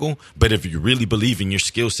struggle, but if you really believe in your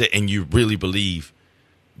skill set and you really believe,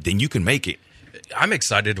 then you can make it. I'm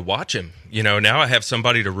excited to watch him. Now I have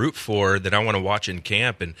somebody to root for that I want to watch in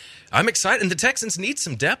camp, and I'm excited. And the Texans need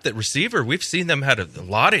some depth at receiver. We've seen them had a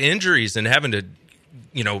lot of injuries and having to,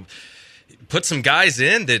 put some guys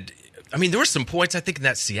in that. I mean, there were some points, I think, in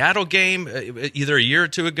that Seattle game, either a year or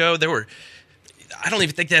two ago. I don't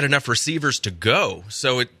even think they had enough receivers to go.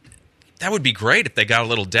 So that would be great if they got a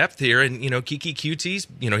little depth here. And, Kiki Qt's,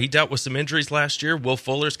 he dealt with some injuries last year. Will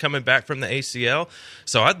Fuller's coming back from the ACL.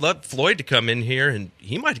 So I'd love Floyd to come in here, and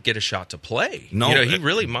he might get a shot to play. No, he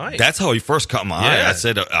really might. That's how he first caught my eye. I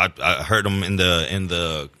said I heard him in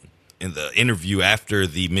the interview after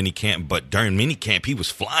the mini camp, but during mini camp, he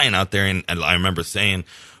was flying out there, and I remember saying,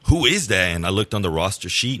 who is that? And I looked on the roster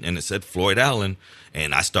sheet, and it said Floyd Allen.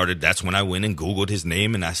 And that's when I went and Googled his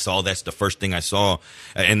name, and I saw that's the first thing I saw.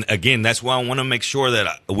 And again, that's why I want to make sure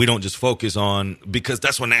that we don't just focus on, because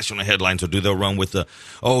that's what national headlines will do. They'll run with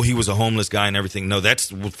he was a homeless guy and everything. No, that's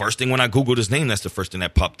the first thing when I Googled his name, that's the first thing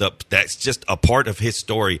that popped up. That's just a part of his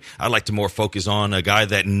story. I like to more focus on a guy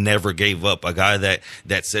that never gave up, a guy that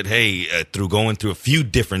said, hey, through going through a few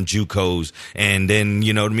different JUCOs, and then,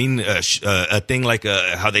 you know what I mean, a thing like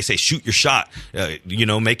how they say, shoot your shot,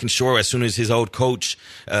 making sure as soon as his old coach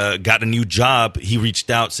got a new job, he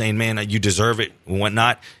reached out saying, man, you deserve it and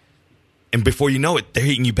whatnot. And before you know it, they're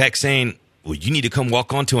hitting you back saying, well, you need to come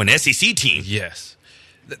walk onto an SEC team. Yes.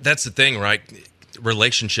 That's the thing, right?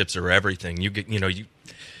 Relationships are everything. You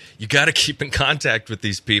got to keep in contact with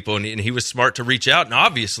these people. And he was smart to reach out. And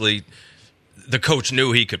obviously the coach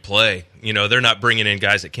knew he could play. They're not bringing in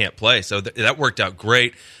guys that can't play. So that worked out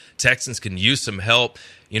great. Texans can use some help.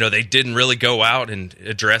 They didn't really go out and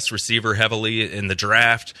address receiver heavily in the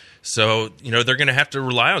draft. So, they're going to have to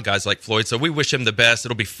rely on guys like Floyd. So we wish him the best.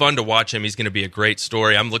 It'll be fun to watch him. He's going to be a great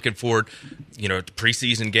story. I'm looking forward, to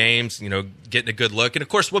preseason games, getting a good look. And, of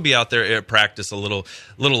course, we'll be out there at practice a little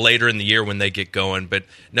later in the year when they get going. But,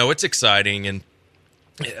 no, it's exciting. And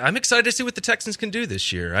I'm excited to see what the Texans can do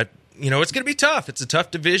this year. It's going to be tough. It's a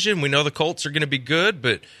tough division. We know the Colts are going to be good.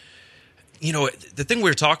 But, the thing we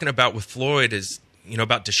were talking about with Floyd is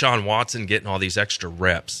about Deshaun Watson getting all these extra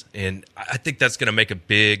reps. And I think that's going to make a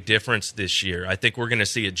big difference this year. I think we're going to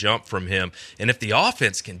see a jump from him. And if the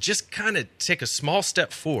offense can just kind of take a small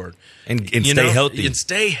step forward and stay healthy. And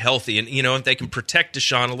stay healthy. And, if they can protect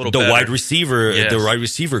Deshaun a little better. The wide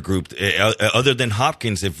receiver group, other than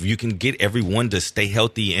Hopkins, if you can get everyone to stay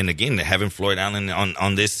healthy. And again, having Floyd Allen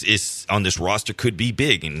on this roster could be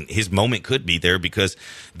big. And his moment could be there because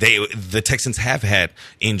the Texans have had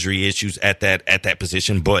injury issues at that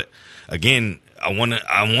position, but again, I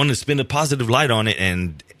want to spin a positive light on it,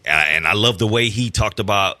 and I love the way he talked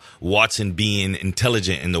about Watson being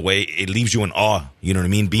intelligent and the way it leaves you in awe. You know what I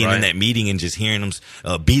mean? Being in that meeting and just hearing him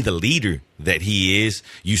be the leader that he is.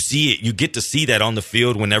 You see it. You get to see that on the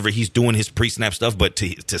field whenever he's doing his pre-snap stuff, but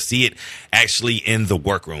to see it actually in the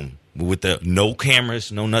workroom with the no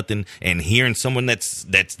cameras, no nothing, and hearing someone that's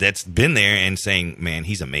been there and saying, "Man,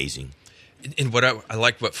 he's amazing." And what I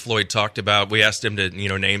like what Floyd talked about, we asked him to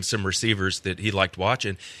name some receivers that he liked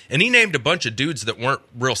watching, and he named a bunch of dudes that weren't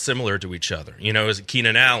real similar to each other. Is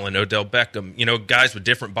Keenan Allen, Odell Beckham, guys with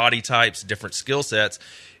different body types, different skill sets.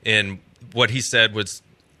 And what he said was,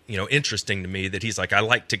 interesting to me, that he's like, I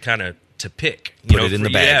like to kind of to pick. Put it in the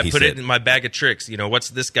bag. Yeah, put it in my bag of tricks. What's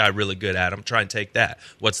this guy really good at? I'm trying to take that.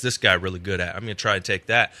 What's this guy really good at? I'm going to try and take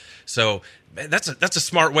that. So that's a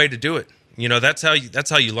smart way to do it. That's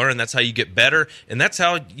how you learn. That's how you get better, and that's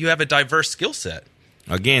how you have a diverse skill set.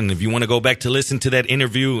 Again, if you want to go back to listen to that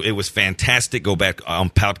interview, it was fantastic. Go back on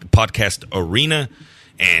Podcast Arena,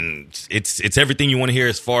 and it's everything you want to hear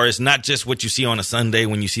as far as not just what you see on a Sunday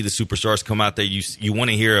when you see the superstars come out there. You want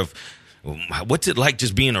to hear of what's it like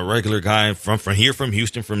just being a regular guy from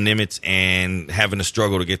Houston, from Nimitz, and having to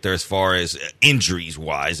struggle to get there as far as injuries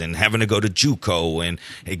wise, and having to go to JUCO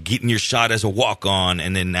and getting your shot as a walk-on,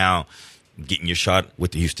 and then now getting your shot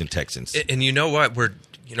with the Houston Texans. And you know what?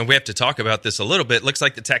 We have to talk about this a little bit. It looks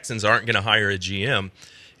like the Texans aren't going to hire a GM.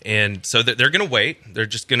 And so they're going to wait. They're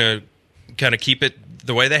just going to kind of keep it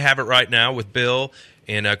the way they have it right now with Bill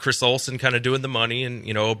and Chris Olsen kind of doing the money,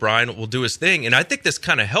 and O'Brien will do his thing. And I think this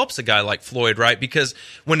kind of helps a guy like Floyd, right? Because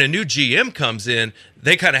when a new GM comes in,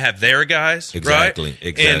 they kind of have their guys, exactly, right?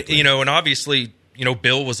 Exactly. And obviously,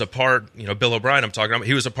 Bill was a part, Bill O'Brien I'm talking about,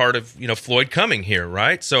 he was a part of, Floyd coming here,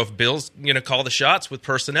 right? So if Bill's going to call the shots with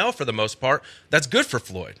personnel for the most part, that's good for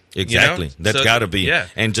Floyd. Exactly. That's got to be. Yeah.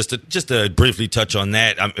 And just to briefly touch on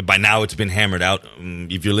that, by now it's been hammered out.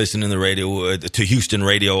 If you're listening to the radio, to Houston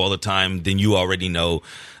radio all the time, then you already know.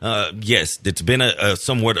 Yes, it's been a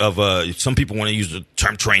somewhat of some people want to use the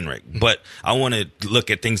term train wreck, but I want to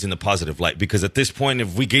look at things in the positive light, because at this point,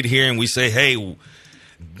 if we get here and we say, hey,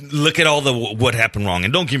 look at all what happened wrong.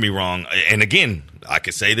 And don't get me wrong. And again, I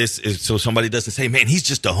could say this so somebody doesn't say, man, he's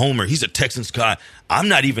just a homer. He's a Texans guy. I'm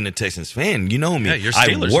not even a Texans fan. You know me. Yeah, you're a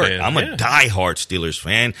Steelers fan. I'm a diehard Steelers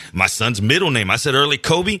fan. My son's middle name, I said earlier,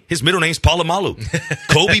 Kobe. His middle name's Polamalu.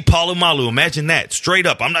 Kobe Polamalu. Imagine that. Straight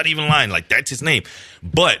up. I'm not even lying. Like, that's his name.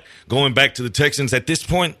 But going back to the Texans at this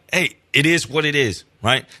point, hey, it is what it is,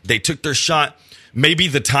 right? They took their shot. Maybe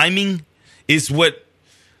the timing is what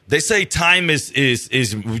they say. Time is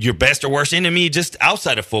your best or worst enemy, just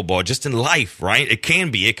outside of football, just in life, right? It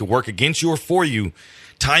can be. It could work against you or for you.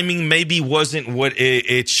 Timing maybe wasn't what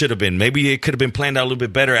it should have been. Maybe it could have been planned out a little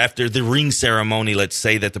bit better after the ring ceremony, let's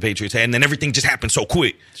say, that the Patriots had, and then everything just happened so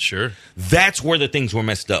quick. Sure. That's where the things were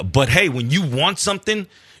messed up. But, hey, when you want something,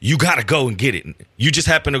 you got to go and get it. You just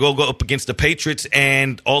happen to go up against the Patriots,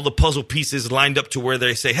 and all the puzzle pieces lined up to where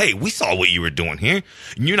they say, hey, we saw what you were doing here.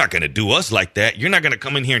 You're not going to do us like that. You're not going to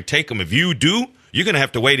come in here and take them. If you do, you're going to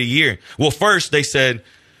have to wait a year. Well, first they said,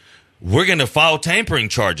 we're going to file tampering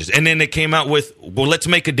charges. And then they came out with, well, let's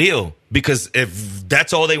make a deal. Because if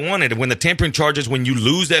that's all they wanted, when the tampering charges, when you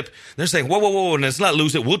lose that, they're saying, whoa, and let's not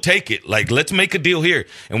lose it. We'll take it. Like, let's make a deal here.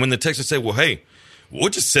 And when the Texans say, well, hey, we'll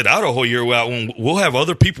just sit out a whole year. We'll have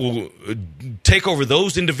other people take over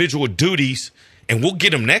those individual duties, and we'll get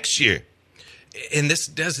them next year. And this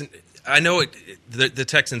doesn't – I know the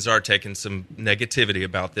Texans are taking some negativity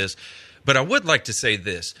about this, but I would like to say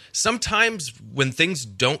this. Sometimes when things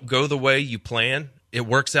don't go the way you plan, it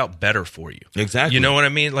works out better for you. Exactly. You know what I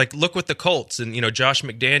mean? Like, look with the Colts and, Josh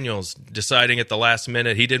McDaniels deciding at the last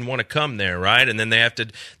minute he didn't want to come there, right? And then they have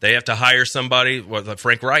to hire somebody,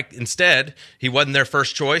 Frank Reich instead. He wasn't their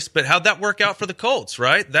first choice, but how'd that work out for the Colts,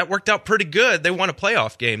 right? That worked out pretty good. They won a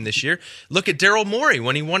playoff game this year. Look at Daryl Morey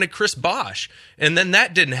when he wanted Chris Bosh, and then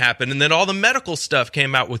that didn't happen. And then all the medical stuff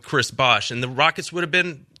came out with Chris Bosh, and the Rockets would have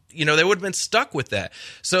been, they would have been stuck with that.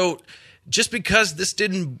 So just because this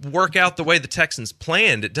didn't work out the way the Texans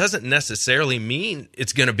planned, it doesn't necessarily mean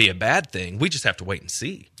it's going to be a bad thing. We just have to wait and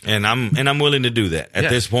see. And I'm willing to do that. At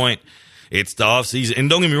this point, It's the offseason. And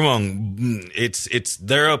don't get me wrong,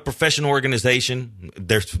 they're a professional organization.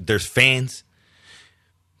 There's fans.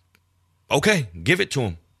 Okay, give it to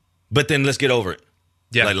them. But then let's get over it.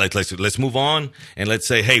 Yeah. Let's move on and let's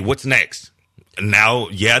say, hey, what's next? Now,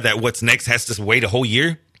 that what's next has to wait a whole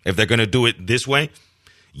year if they're going to do it this way.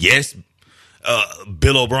 Yes,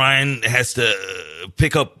 Bill O'Brien has to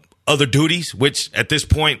pick up other duties, which at this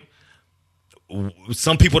point,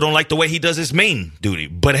 some people don't like the way he does his main duty.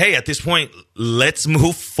 But hey, at this point, let's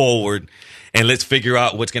move forward and let's figure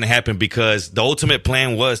out what's going to happen, because the ultimate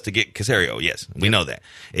plan was to get Caserio. Yes, we know that.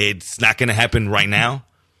 It's not going to happen right now.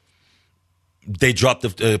 They dropped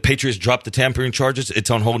the Patriots dropped the tampering charges.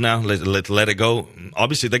 It's on hold now. Let it go.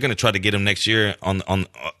 Obviously, they're going to try to get him next year on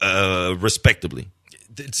respectably.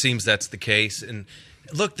 It seems that's the case. And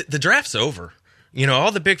look, the draft's over.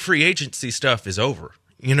 All the big free agency stuff is over.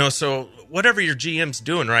 So whatever your GM's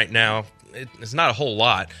doing right now, it's not a whole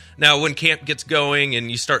lot. Now, when camp gets going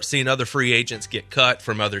and you start seeing other free agents get cut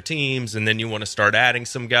from other teams, and then you want to start adding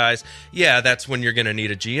some guys, that's when you're going to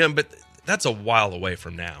need a GM. But that's a while away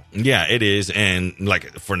from now. Yeah, it is. And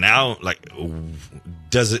for now,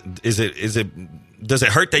 does it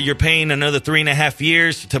hurt that you're paying another 3.5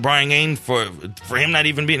 years to Brian Gaines for him not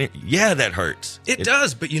even being here? Yeah, that hurts. It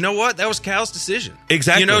does, but you know what? That was Cal's decision.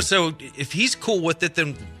 Exactly. So if he's cool with it,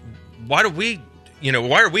 then why are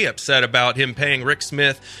we upset about him paying Rick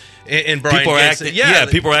Smith and Brian Gaines?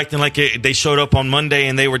 People are acting like they showed up on Monday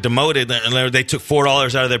and they were demoted and they took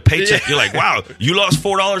 $4 out of their paycheck. You're like, wow, you lost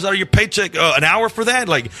 $4 out of your paycheck an hour for that?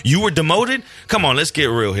 Like, you were demoted? Come on, let's get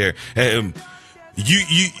real here.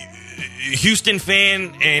 Houston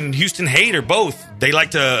fan and Houston hater both, they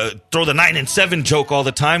like to throw the 9-7 joke all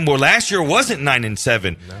the time. Well, last year wasn't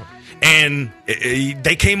 9-7. No. And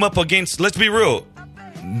they came up against, let's be real,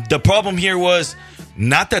 the problem here was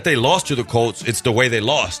not that they lost to the Colts, it's the way they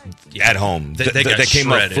lost at home. They came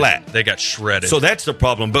up flat. They got shredded. So that's the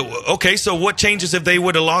problem. But, okay, so what changes if they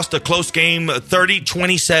would have lost a close game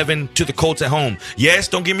 30-27 to the Colts at home? Yes,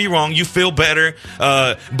 don't get me wrong, you feel better.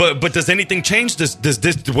 But does anything change?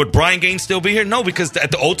 Would Brian Gaines still be here? No, because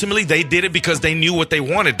ultimately they did it because they knew what they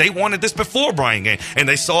wanted. They wanted this before Brian Gaines. And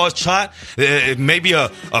they saw a shot, maybe a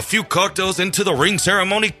few cocktails into the ring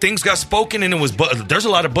ceremony, things got spoken, and there's a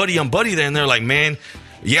lot of buddy on buddy there, and they're like, man,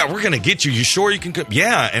 yeah, we're gonna get you. You sure you can come?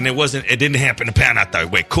 Yeah, and it didn't happen to pan out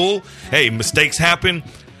that way. Cool. Hey, mistakes happen.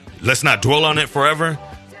 Let's not dwell on it forever.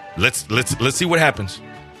 Let's see what happens.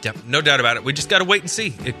 Yep, no doubt about it. We just got to wait and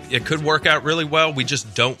see. It could work out really well. We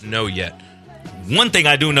just don't know yet. One thing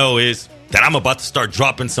I do know is that I'm about to start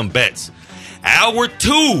dropping some bets. Hour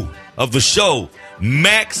 2 of the show,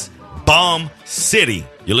 Max Bomb City.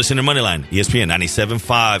 You're listening to Moneyline, ESPN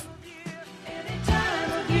 97.5.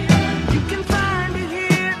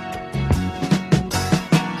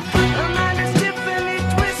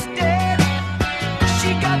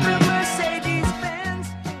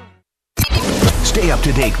 Stay up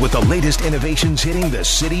to date with the latest innovations hitting the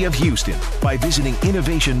city of Houston by visiting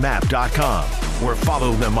innovationmap.com or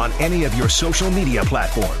follow them on any of your social media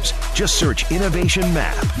platforms. Just search Innovation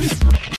Map.